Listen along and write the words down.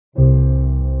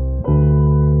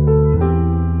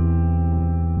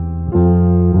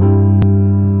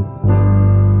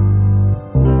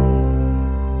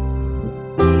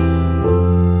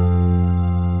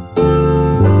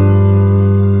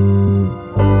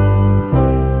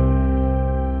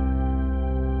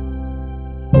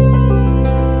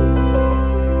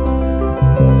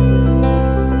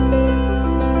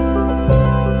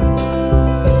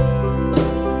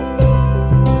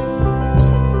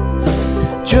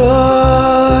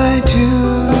Joy to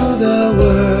the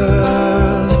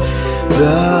world,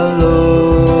 the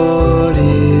Lord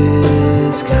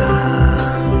is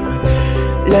come.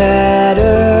 Let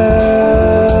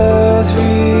earth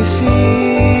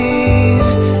receive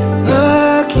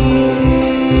her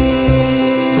King.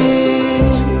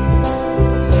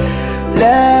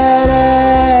 Let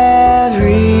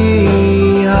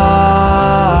every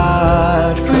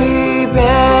heart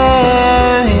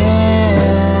prepare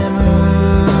him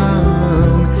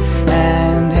room,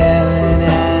 and heaven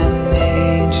and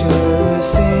nature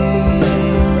sing,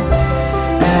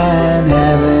 and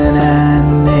heaven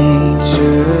and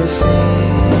nature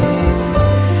sing,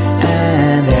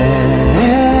 and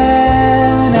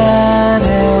heaven and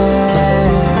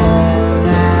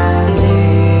nature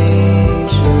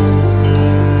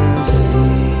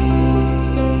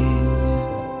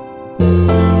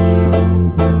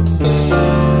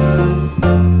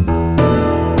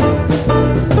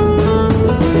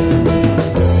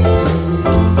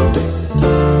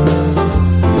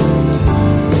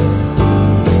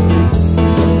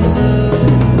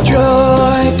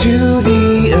Joy to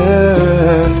the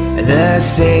earth, the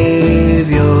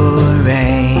Savior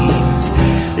reigns.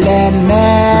 Let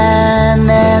men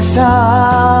their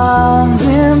songs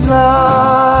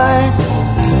employ,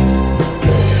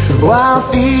 while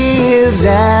fields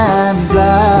and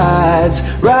floods,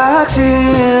 rocks,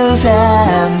 hills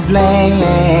and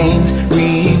plains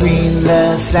reveal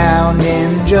the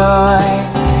sounding joy,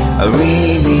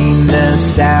 reveal the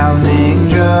sounding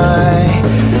joy,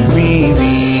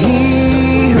 reveal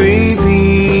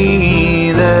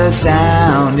the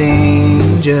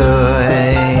sounding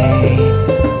joy.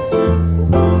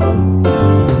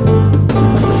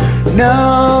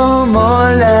 No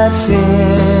more let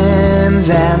sins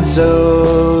and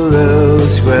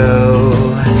sorrows grow,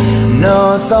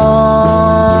 no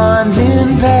thorns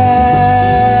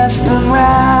infest the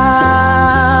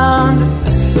ground.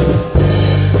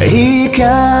 He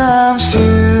comes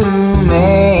to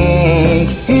make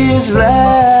his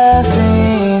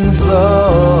blessings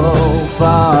flow,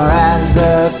 far as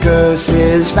the curse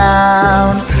is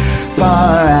found,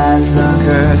 far as the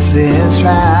curse is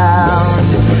found,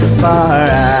 far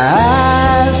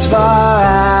as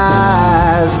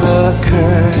the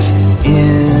curse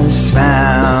is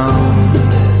found.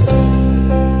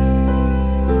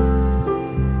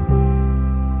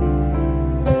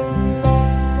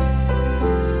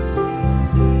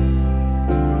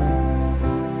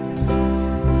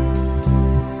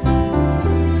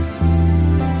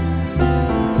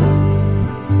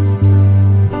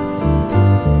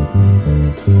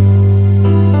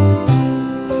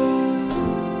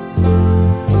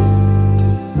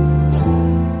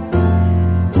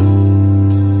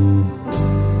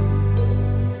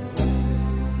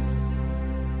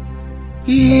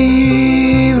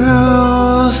 He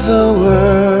rules the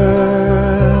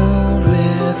world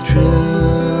with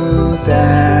truth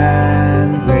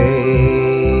and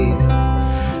grace,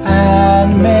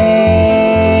 and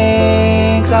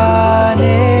makes our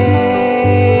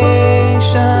nations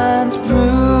prove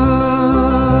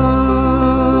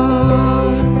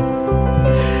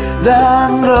the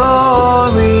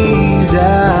glories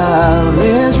of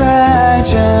his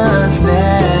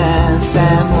righteousness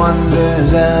and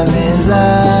wonders of his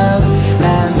love,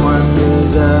 and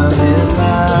wonders of his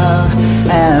love,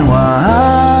 and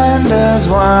wonders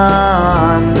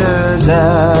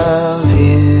of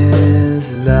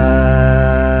his love.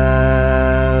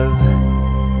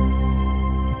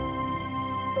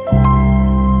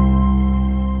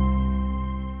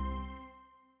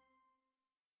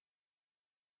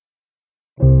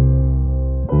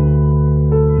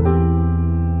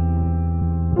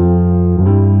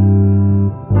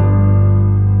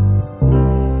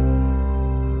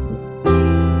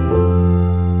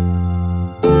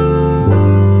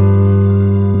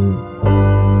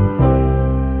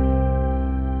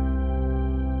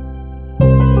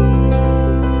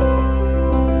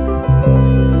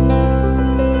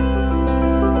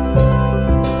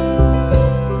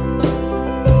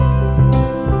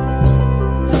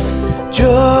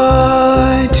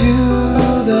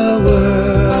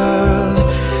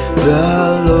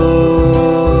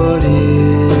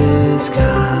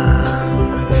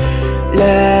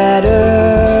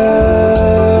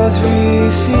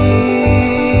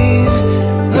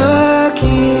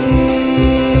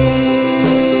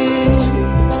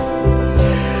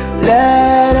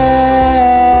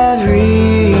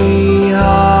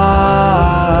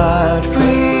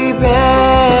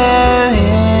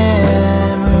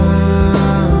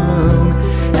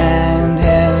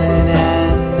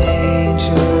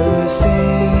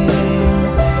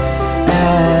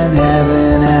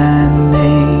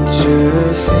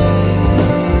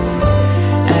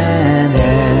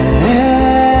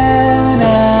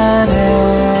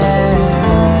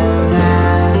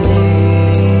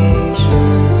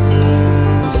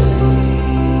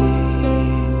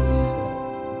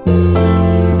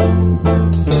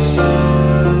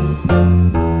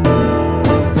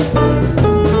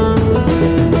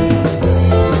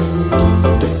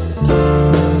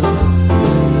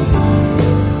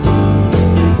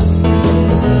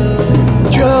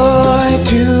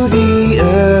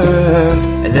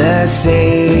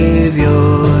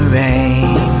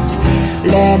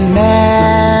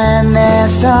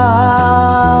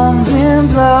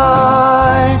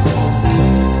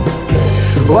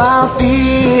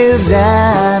 fields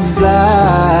and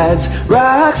floods,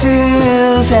 rocks,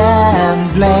 hills and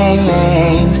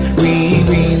plains. We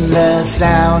mean the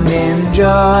sounding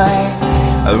joy.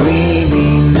 We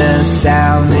mean the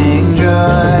sounding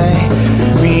joy.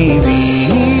 We be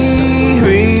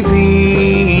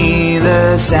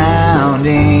the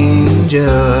sounding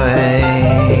joy.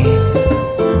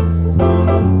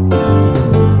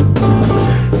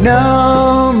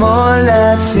 No more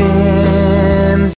let's sing